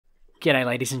G'day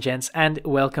ladies and gents, and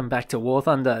welcome back to War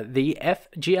Thunder. The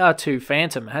FGR.2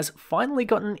 Phantom has finally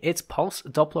gotten its pulse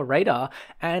Doppler radar,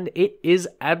 and it is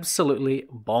absolutely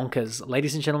bonkers.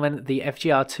 Ladies and gentlemen, the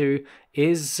FGR.2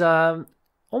 is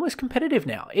almost competitive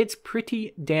now. It's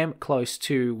pretty damn close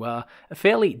to a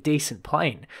fairly decent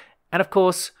plane. And of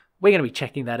course, we're going to be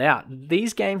checking that out.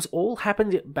 These games all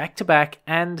happened back to back,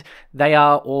 and they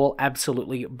are all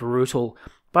absolutely brutal.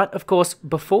 But of course,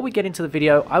 before we get into the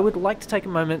video, I would like to take a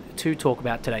moment to talk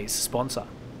about today's sponsor.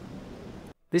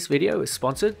 This video is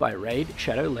sponsored by Raid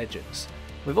Shadow Legends.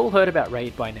 We've all heard about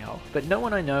Raid by now, but no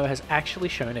one I know has actually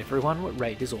shown everyone what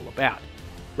Raid is all about.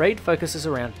 Raid focuses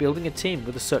around building a team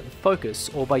with a certain focus,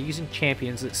 or by using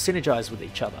champions that synergize with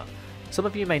each other. Some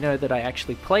of you may know that I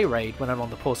actually play Raid when I'm on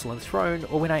the Porcelain Throne,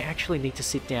 or when I actually need to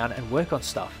sit down and work on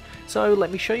stuff. So let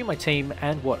me show you my team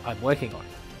and what I'm working on.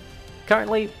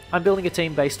 Currently, I'm building a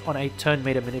team based on a turn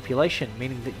meter manipulation,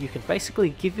 meaning that you can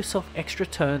basically give yourself extra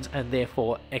turns and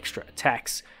therefore extra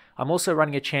attacks. I'm also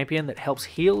running a champion that helps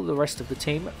heal the rest of the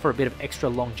team for a bit of extra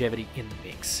longevity in the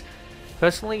mix.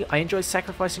 Personally, I enjoy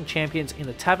sacrificing champions in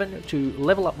the tavern to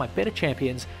level up my better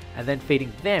champions and then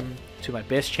feeding them to my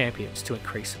best champions to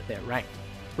increase their rank.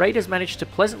 Raid has managed to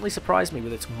pleasantly surprise me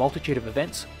with its multitude of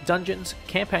events, dungeons,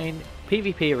 campaign,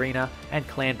 PvP arena, and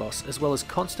clan boss, as well as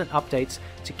constant updates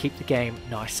to keep the game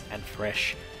nice and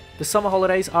fresh. The summer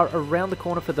holidays are around the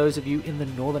corner for those of you in the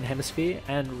Northern Hemisphere,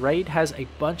 and Raid has a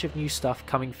bunch of new stuff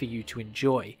coming for you to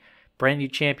enjoy. Brand new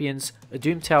champions, a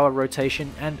Doom Tower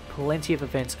rotation, and plenty of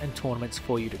events and tournaments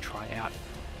for you to try out.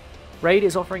 Raid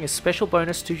is offering a special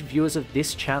bonus to viewers of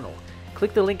this channel.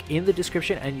 Click the link in the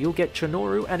description and you'll get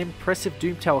Chonoru, an impressive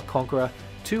Doom Tower Conqueror,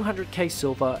 200k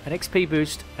silver, an XP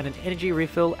boost, and an energy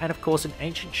refill, and of course an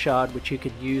ancient shard which you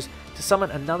can use to summon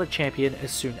another champion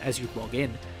as soon as you log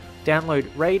in. Download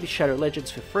Raid Shadow Legends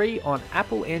for free on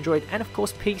Apple, Android, and of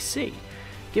course PC.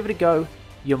 Give it a go,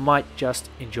 you might just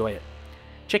enjoy it.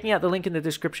 Checking out the link in the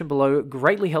description below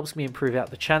greatly helps me improve out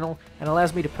the channel and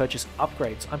allows me to purchase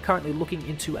upgrades. I'm currently looking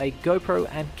into a GoPro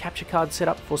and capture card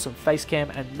setup for some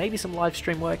facecam and maybe some live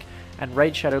stream work, and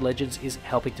Raid Shadow Legends is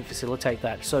helping to facilitate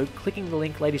that, so clicking the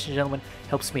link, ladies and gentlemen,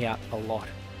 helps me out a lot.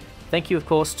 Thank you of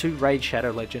course to Raid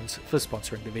Shadow Legends for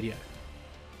sponsoring the video.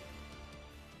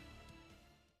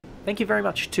 Thank you very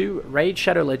much to Raid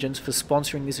Shadow Legends for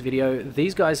sponsoring this video.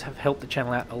 These guys have helped the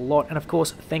channel out a lot, and of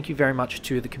course thank you very much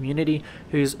to the community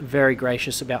who's very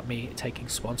gracious about me taking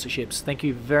sponsorships. Thank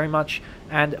you very much,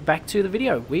 and back to the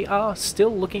video. We are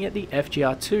still looking at the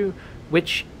FGR.2,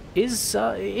 which is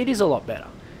it is a lot better.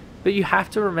 But you have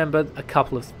to remember a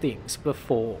couple of things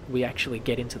before we actually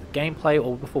get into the gameplay,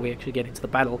 or before we actually get into the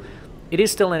battle. It is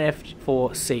still an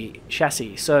F4C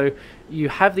chassis, so you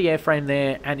have the airframe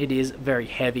there, and it is very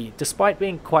heavy. Despite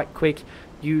being quite quick,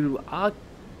 you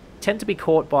tend to be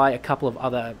caught by a couple of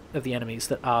other of the enemies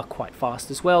that are quite fast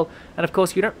as well, and of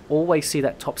course you don't always see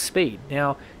that top speed.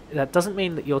 Now, that doesn't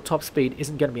mean that your top speed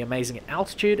isn't going to be amazing at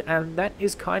altitude, and that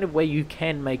is kind of where you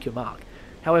can make your mark.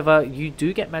 However, you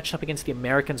do get matched up against the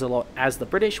Americans a lot as the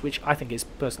British, which I think is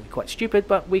personally quite stupid,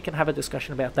 but we can have a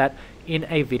discussion about that in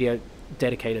a video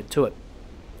dedicated to it.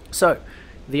 So,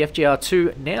 the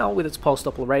FGR.2 now with its pulse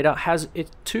Doppler radar has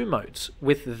its two modes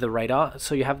with the radar.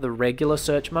 So you have the regular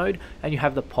search mode and you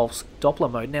have the pulse Doppler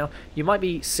mode. Now, you might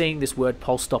be seeing this word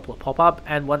pulse Doppler pop up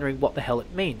and wondering what the hell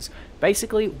it means.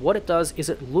 Basically, what it does is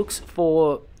it looks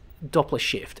for Doppler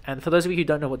shift, and for those of you who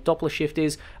don't know what Doppler shift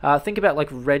is, think about like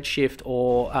red shift,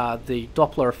 or the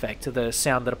Doppler effect, the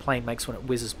sound that a plane makes when it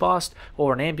whizzes past,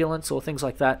 or an ambulance, or things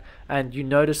like that, and you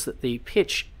notice that the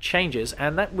pitch changes,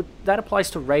 and that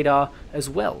applies to radar as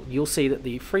well. You'll see that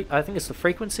I think it's the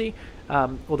frequency,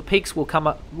 or the peaks will come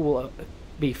up, will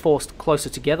be forced closer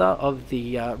together of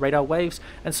the radar waves,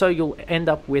 and so you'll end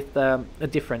up with a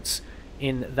difference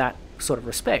in that sort of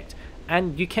respect.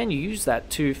 And you can use that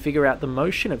to figure out the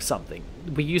motion of something.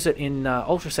 We use it in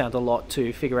ultrasound a lot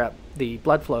to figure out the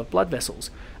blood flow of blood vessels.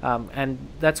 And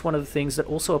that's one of the things that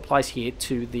also applies here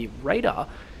to the radar.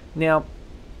 Now,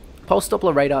 pulse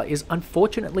Doppler radar is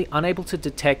unfortunately unable to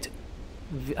detect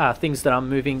things that are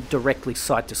moving directly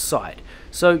side to side.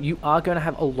 So you are going to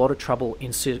have a lot of trouble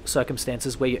in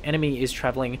circumstances where your enemy is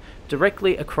traveling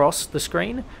directly across the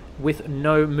screen with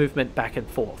no movement back and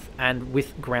forth, and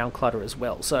with ground clutter as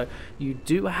well. So you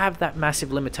do have that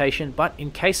massive limitation, but in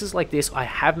cases like this, I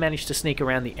have managed to sneak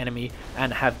around the enemy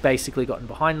and have basically gotten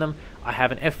behind them. I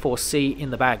have an F4C in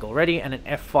the bag already, and an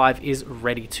F5 is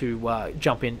ready to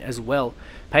jump in as well.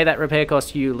 Pay that repair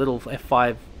cost, you little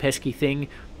F5 pesky thing.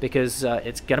 because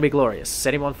it's going to be glorious.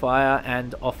 Set him on fire,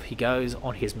 and off he goes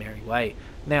on his merry way.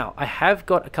 Now, I have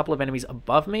got a couple of enemies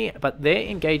above me, but they're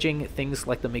engaging things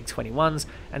like the MiG-21s,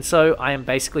 and so I am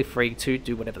basically free to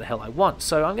do whatever the hell I want.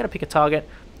 So I'm going to pick a target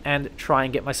and try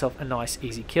and get myself a nice,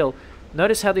 easy kill.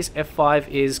 Notice how this F5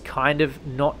 is kind of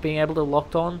not being able to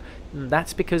lock on.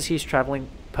 That's because he's traveling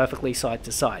perfectly side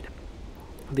to side.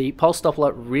 The pulse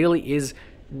Doppler really is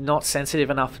not sensitive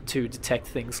enough to detect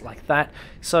things like that.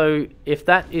 So if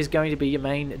that is going to be your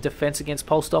main defense against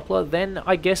pulse Doppler, then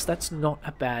I guess that's not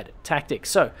a bad tactic.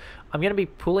 So I'm going to be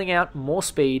pulling out more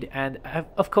speed, and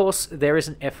of course there is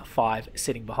an F5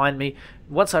 sitting behind me.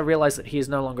 Once I realize that he is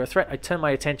no longer a threat, I turn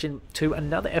my attention to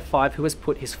another F5 who has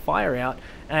put his fire out,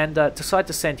 and decide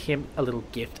to send him a little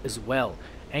gift as well.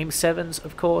 Aim 7s,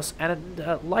 of course, and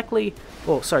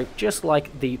just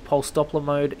like the pulse Doppler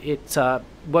mode, it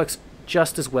works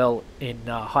just as well in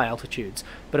high altitudes.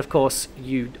 But of course,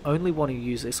 you only want to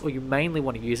use this, or you mainly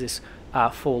want to use this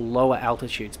for lower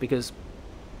altitudes, because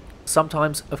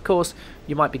sometimes, of course,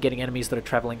 you might be getting enemies that are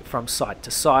traveling from side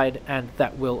to side, and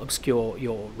that will obscure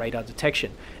your radar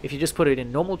detection. If you just put it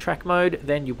in normal track mode,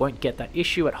 then you won't get that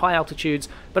issue at high altitudes,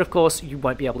 but of course, you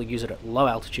won't be able to use it at low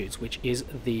altitudes, which is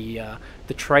the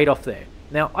trade-off there.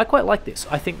 Now, I quite like this.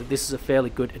 I think that this is a fairly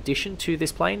good addition to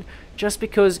this plane, just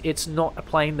because it's not a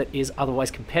plane that is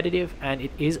otherwise competitive, and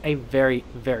it is a very,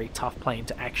 very tough plane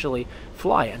to actually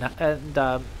fly,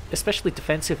 and especially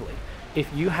defensively.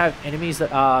 If you have enemies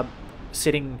that are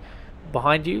sitting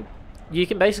behind you, you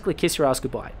can basically kiss your ass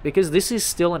goodbye, because this is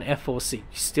still an F4C. You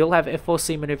still have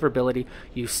F4C maneuverability,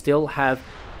 you still have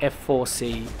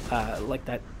F4C, like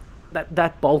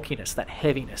that bulkiness, that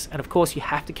heaviness, and of course you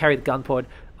have to carry the gun pod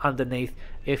underneath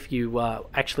if you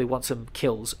actually want some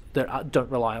kills that don't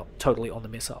rely totally on the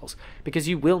missiles, because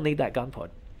you will need that gun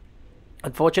pod.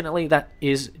 Unfortunately, that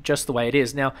is just the way it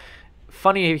is. Now,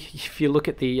 funny if you look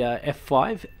at the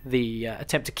F5, the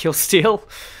attempt to kill steal.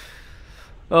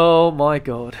 Oh my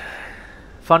god.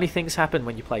 Funny things happen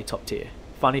when you play top tier.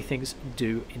 Funny things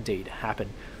do indeed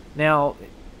happen. Now,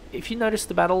 if you notice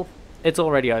the battle, it's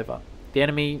already over. The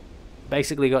enemy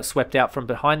basically got swept out from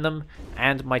behind them,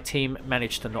 and my team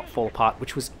managed to not fall apart,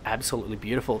 which was absolutely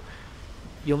beautiful.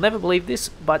 You'll never believe this,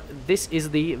 but this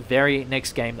is the very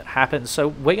next game that happens. So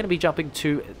we're going to be jumping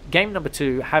to game number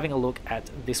 2, having a look at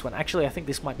this one. Actually, I think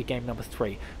this might be game number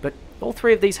 3, but all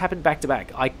 3 of these happened back to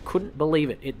back. I couldn't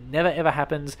believe it. It never ever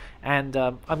happens, and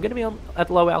I'm going to be at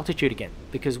low altitude again,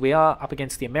 because we are up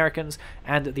against the Americans,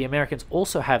 and the Americans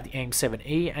also have the AIM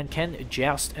 7E and can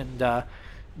joust and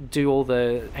do all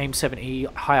the AIM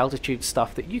 7E high altitude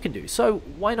stuff that you can do. So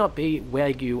why not be where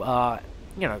you are,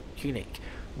 unique?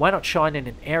 Why not shine in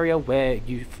an area where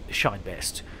you shine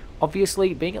best?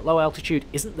 Obviously, being at low altitude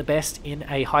isn't the best in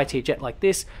a high tier jet like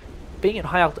this. Being at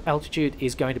high altitude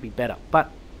is going to be better, but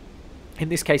in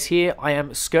this case here, I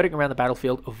am skirting around the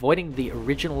battlefield, avoiding the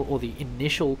original or the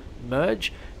initial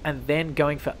merge, and then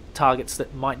going for targets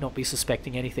that might not be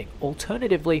suspecting anything.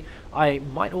 Alternatively, I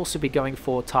might also be going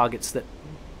for targets that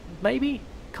maybe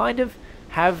kind of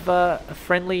have a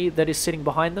friendly that is sitting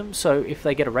behind them, so if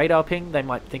they get a radar ping, they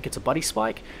might think it's a buddy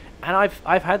spike, and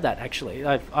I've had that actually.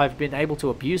 I've been able to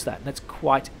abuse that, and that's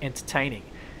quite entertaining.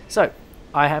 So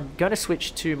I am going to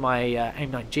switch to my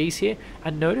AIM-9Gs here,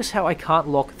 and notice how I can't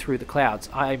lock through the clouds.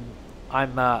 I'm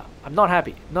not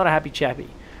happy, not a happy chappy.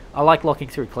 I like locking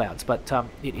through clouds, but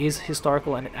it is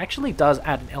historical, and it actually does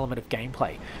add an element of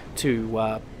gameplay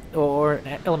to, or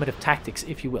an element of tactics,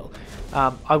 if you will.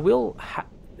 I will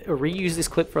reuse this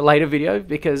clip for a later video,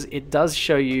 because it does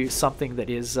show you something that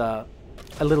is a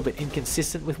little bit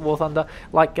inconsistent with War Thunder.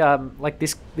 Like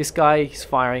this guy, he's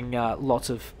firing lots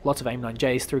of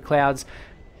AIM-9Js through clouds.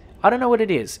 I don't know what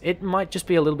it is. It might just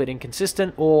be a little bit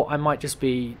inconsistent, or I might just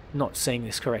be not seeing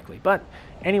this correctly. But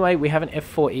anyway, we have an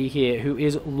F4E here who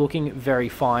is looking very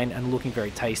fine and looking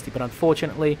very tasty, but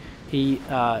unfortunately he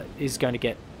is going to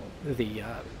get the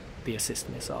assist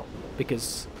missile,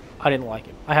 because I didn't like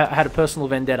him. I had a personal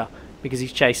vendetta because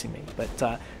he's chasing me.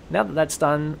 But now that that's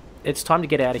done, it's time to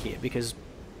get out of here, because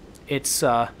it's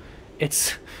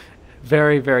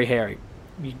very, very hairy.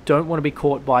 You don't want to be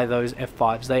caught by those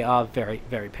F5s. They are very,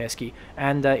 very pesky.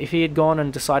 And if he had gone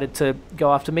and decided to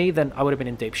go after me, then I would have been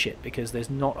in deep shit, because there's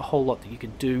not a whole lot that you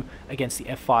can do against the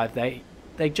F5.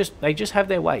 They just have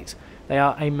their ways. They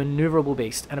are a maneuverable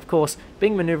beast, and of course,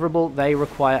 being maneuverable, they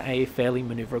require a fairly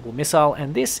maneuverable missile,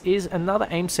 and this is another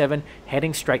AIM 7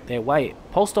 heading straight their way.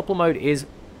 Pulse Doppler mode is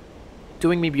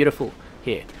doing me beautiful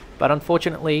here, but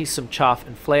unfortunately, some chaff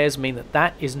and flares mean that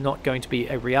that is not going to be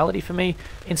a reality for me.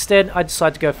 Instead, I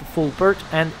decide to go for full brute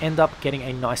and end up getting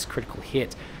a nice critical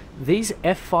hit. These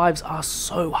F5s are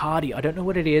so hardy. I don't know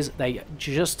what it is. They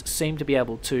just seem to be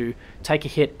able to take a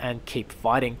hit and keep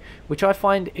fighting, which I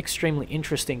find extremely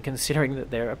interesting considering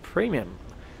that they're a premium.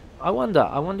 I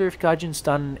wonder if Gaijin's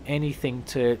done anything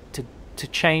to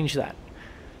change that.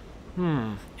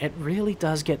 It really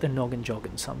does get the noggin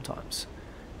jogging sometimes.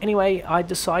 Anyway, I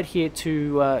decide here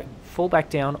to fall back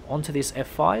down onto this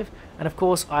F5, and of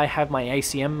course I have my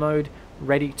ACM mode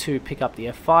ready to pick up the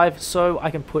F5 so I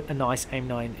can put a nice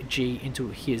AIM-9G into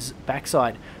his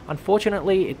backside.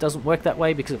 Unfortunately, it doesn't work that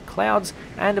way because of clouds,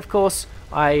 and of course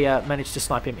I managed to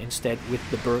snipe him instead with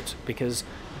the Brute because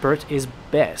Brute is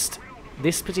best.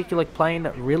 This particular plane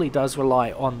really does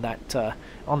rely on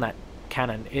that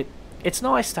cannon. It's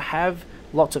nice to have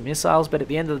lots of missiles, but at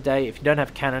the end of the day, if you don't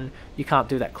have cannon, you can't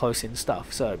do that close-in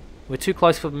stuff. So we're too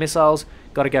close for missiles,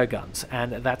 gotta go guns,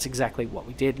 and that's exactly what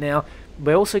we did. Now,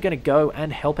 we're also going to go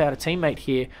and help out a teammate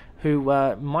here who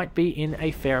might be in a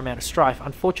fair amount of strife.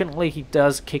 Unfortunately, he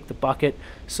does kick the bucket,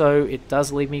 so it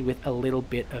does leave me with a little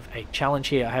bit of a challenge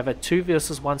here. I have a 2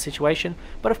 versus 1 situation,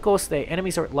 but of course their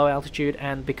enemies are at low altitude,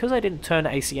 and because I didn't turn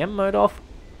ACM mode off,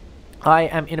 I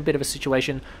am in a bit of a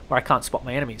situation where I can't spot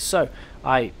my enemies. So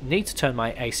I need to turn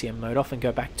my ACM mode off and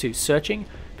go back to searching,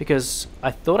 because I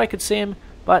thought I could see him,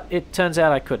 but it turns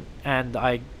out I couldn't. And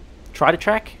I try to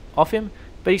track off him,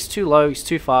 but he's too low, he's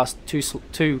too fast,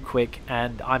 too quick,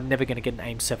 and I'm never going to get an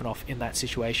AIM-7 off in that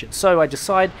situation. So I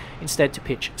decide instead to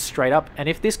pitch straight up, and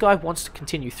if this guy wants to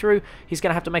continue through, he's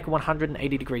going to have to make a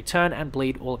 180-degree turn and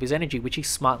bleed all of his energy, which he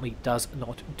smartly does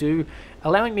not do,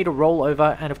 allowing me to roll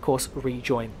over and of course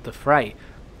rejoin the fray.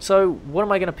 So what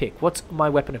am I going to pick? What's my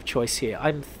weapon of choice here?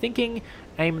 I'm thinking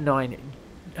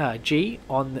AIM-9G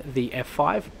on the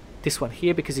F5. This one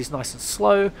here, because he's nice and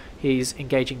slow, he's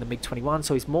engaging the MiG-21,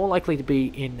 so he's more likely to be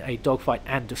in a dogfight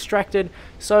and distracted,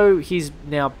 so he's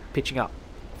now pitching up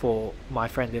for my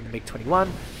friend in the MiG-21,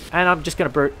 and I'm just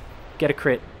going to get a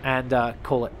crit and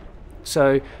call it.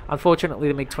 So unfortunately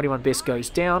the MiG-21 BIS goes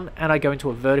down, and I go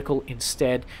into a vertical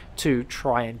instead to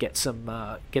try and get some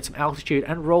altitude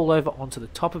and roll over onto the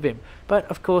top of him. But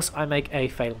of course I make a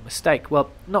fatal mistake.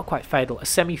 Well, not quite fatal, a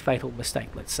semi-fatal mistake,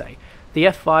 let's say. The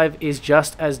F5 is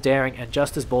just as daring and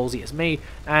just as ballsy as me,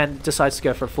 and decides to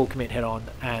go for a full commit head-on,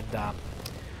 and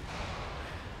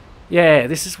yeah,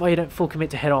 this is why you don't full commit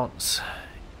to head-ons,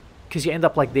 because you end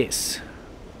up like this,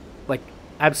 like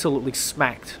absolutely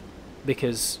smacked,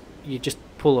 because you just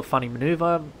pull a funny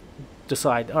maneuver,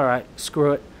 decide, alright,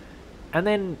 screw it, and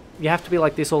then you have to be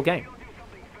like this all game.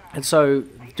 And so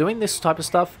doing this type of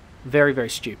stuff, very, very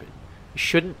stupid.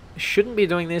 You shouldn't be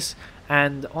doing this,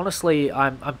 and honestly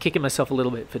I'm kicking myself a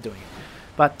little bit for doing it.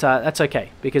 But that's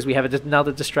okay, because we have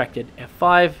another distracted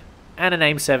F5 and an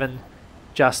AIM-7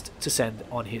 just to send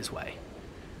on his way.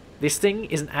 This thing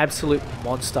is an absolute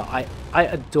monster. I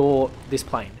adore this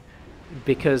plane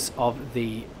because of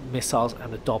the missiles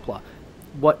and the Doppler.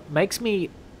 What makes me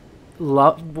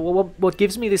what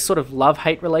gives me this sort of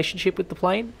love-hate relationship with the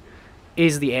plane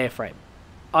is the airframe.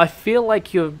 I feel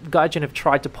like your Gaijin have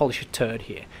tried to polish a turd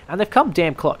here, and they've come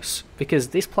damn close, because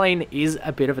this plane is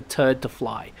a bit of a turd to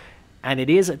fly, and it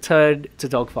is a turd to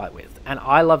dogfight with, and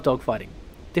I love dogfighting.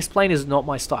 This plane is not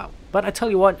my style, but I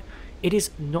tell you what, it is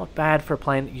not bad for a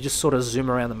plane that you just sort of zoom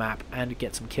around the map and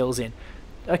get some kills in.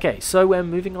 Okay, so we're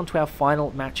moving on to our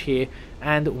final match here,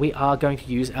 and we are going to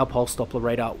use our pulse Doppler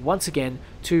radar once again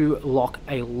to lock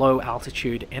a low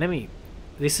altitude enemy.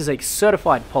 This is a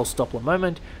certified pulse Doppler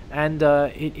moment, and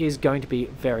it is going to be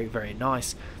very, very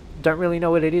nice. Don't really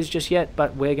know what it is just yet,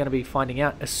 but we're going to be finding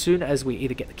out as soon as we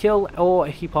either get the kill or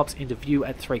he pops into view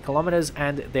at 3 kilometers,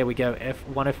 and there we go,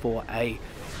 F104A.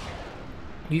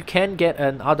 You can get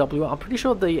an RWR. I'm pretty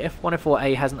sure the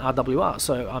F104A has an RWR,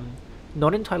 so I'm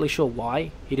not entirely sure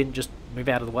why he didn't just move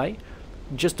out of the way.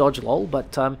 Just dodge lol,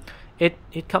 but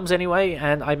it comes anyway,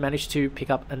 and I managed to pick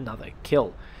up another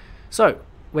kill. So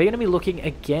we're going to be looking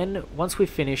again, once we've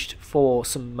finished, for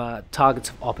some targets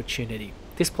of opportunity.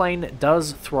 This plane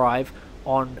does thrive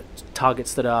on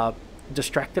targets that are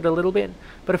distracted a little bit,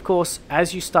 but of course,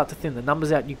 as you start to thin the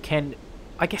numbers out, you can,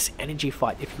 I guess, energy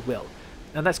fight, if you will.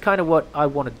 And that's kind of what I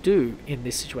want to do in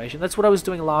this situation. That's what I was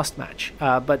doing last match.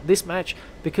 But this match,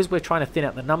 because we're trying to thin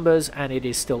out the numbers and it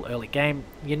is still early game,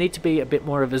 you need to be a bit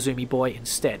more of a zoomy boy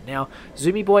instead. Now,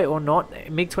 zoomy boy or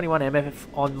not, MiG-21 MF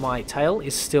on my tail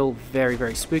is still very,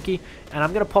 very spooky. And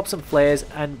I'm going to pop some flares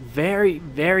and very,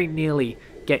 very nearly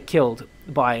get killed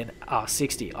by an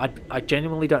R60. I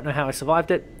genuinely don't know how I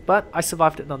survived it, but I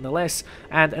survived it nonetheless.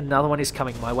 And another one is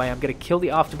coming my way. I'm going to kill the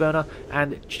afterburner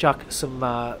and chuck some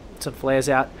flares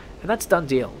out, and that's done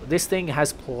deal. This thing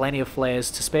has plenty of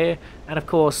flares to spare, and of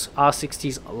course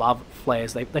R60s love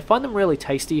flares. They find them really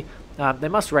tasty. They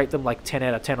must rate them like 10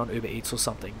 out of 10 on Uber Eats or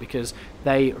something, because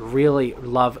they really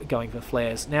love going for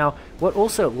flares. Now, what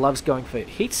also loves going for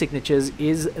heat signatures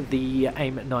is the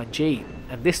AIM-9G,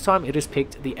 and this time it has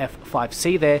picked the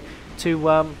F5C there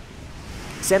to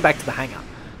send back to the hangar.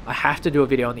 I have to do a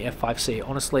video on the F5C.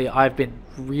 Honestly, I've been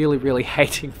really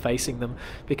hating facing them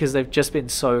because they've just been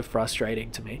so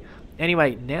frustrating to me.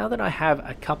 Anyway, now that I have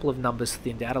a couple of numbers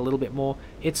thinned out a little bit more,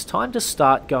 it's time to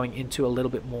start going into a little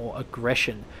bit more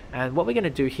aggression. And what we're going to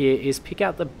do here is pick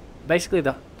out basically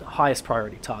the highest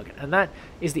priority target, and that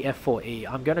is the F4E.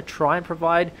 I'm going to try and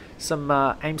provide some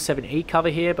AIM-7E cover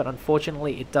here, but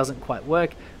unfortunately it doesn't quite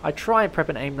work. I try and prep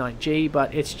an AIM-9G,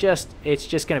 but it's just going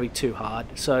to be too hard.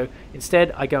 So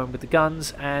instead I go in with the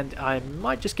guns, and I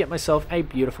might just get myself a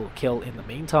beautiful kill in the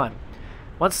meantime.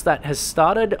 Once that has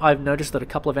started, I've noticed that a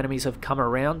couple of enemies have come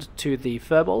around to the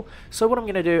furball, so what I'm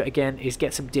going to do again is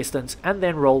get some distance and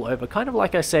then roll over, kind of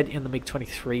like I said in the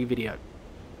MiG-23 video.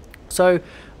 So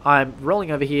I'm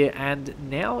rolling over here, and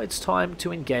now it's time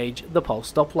to engage the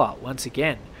Pulse Doppler once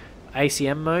again.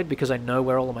 ACM mode, because I know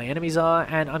where all of my enemies are,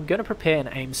 and I'm going to prepare an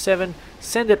AIM-7,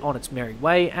 send it on its merry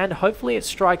way, and hopefully it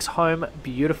strikes home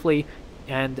beautifully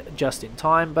and just in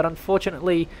time. But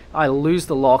unfortunately I lose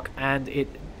the lock, and it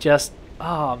just...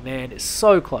 oh man, it's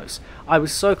so close. I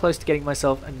was so close to getting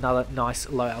myself another nice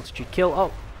low altitude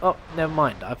kill. Oh, never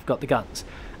mind, I've got the guns.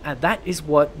 And that is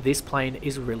what this plane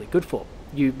is really good for.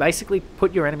 You basically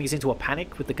put your enemies into a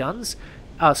panic with the guns,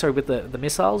 with the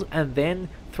missiles, and then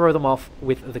throw them off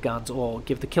with the guns, or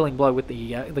give the killing blow with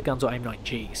the guns or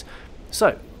AIM-9Gs.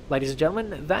 So, ladies and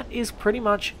gentlemen, that is pretty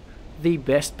much the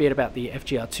best bit about the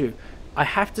FGR.2. I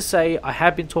have to say, I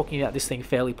have been talking about this thing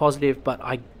fairly positive, but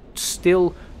I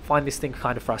still find this thing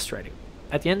kind of frustrating.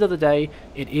 At the end of the day,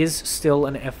 it is still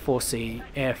an F4C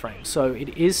airframe, so it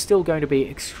is still going to be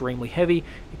extremely heavy,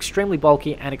 extremely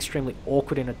bulky, and extremely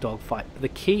awkward in a dogfight. The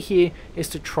key here is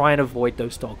to try and avoid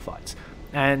those dogfights.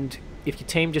 And if your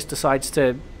team just decides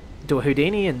to do a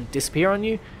Houdini and disappear on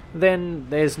you, then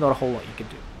there's not a whole lot you can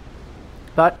do.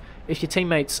 But if your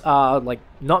teammates are like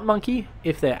not monkey,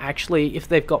 if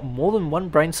they've got more than one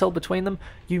brain cell between them,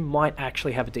 you might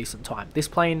actually have a decent time. This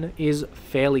plane is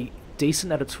fairly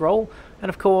decent at its role, and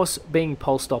of course, being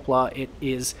Pulse Doppler, it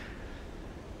is...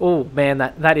 oh man,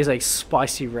 that is a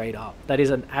spicy radar. That is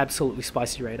an absolutely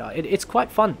spicy radar. It's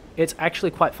quite fun. It's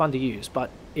actually quite fun to use, but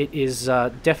it is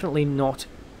definitely not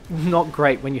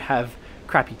great when you have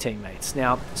crappy teammates.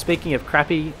 Now, speaking of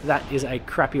crappy, that is a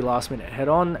crappy last minute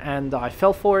head-on, and I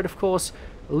fell for it, of course,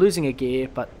 losing a gear,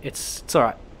 but it's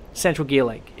alright. Central gear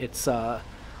leg. It's, I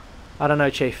don't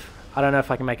know, Chief. I don't know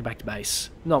if I can make it back to base.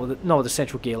 Not with a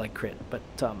central gear leg crit, but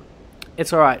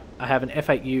it's alright. I have an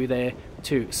F8U there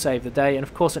to save the day, and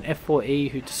of course an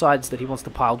F4E who decides that he wants to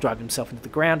pile drive himself into the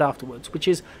ground afterwards, which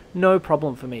is no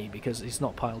problem for me, because he's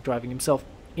not pile driving himself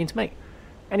into me.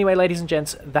 Anyway, ladies and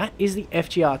gents, that is the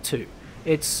FGR.2.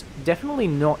 It's definitely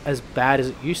not as bad as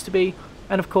it used to be,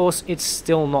 and of course it's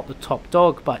still not the top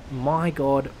dog, but my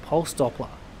god, Pulse Doppler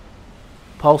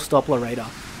radar,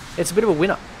 it's a bit of a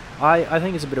winner. I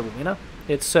think it's a bit of a winner.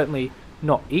 It's certainly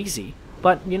not easy,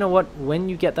 but you know what, when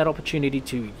you get that opportunity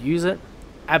to use it,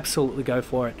 absolutely go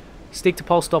for it. Stick to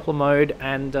Pulse Doppler mode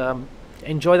and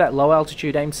enjoy that low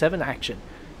altitude AIM-7 action.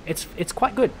 It's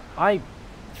quite good. I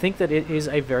think that it is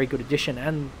a very good addition,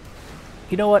 and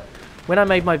you know what, when I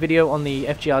made my video on the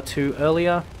FGR.2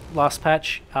 earlier, last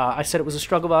patch, I said it was a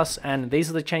struggle bus, and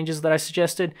these are the changes that I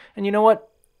suggested, and you know what?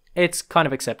 It's kind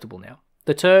of acceptable now.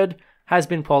 The turd has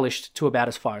been polished to about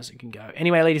as far as it can go.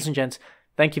 Anyway, ladies and gents,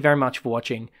 thank you very much for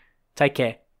watching. Take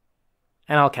care,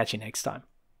 and I'll catch you next time.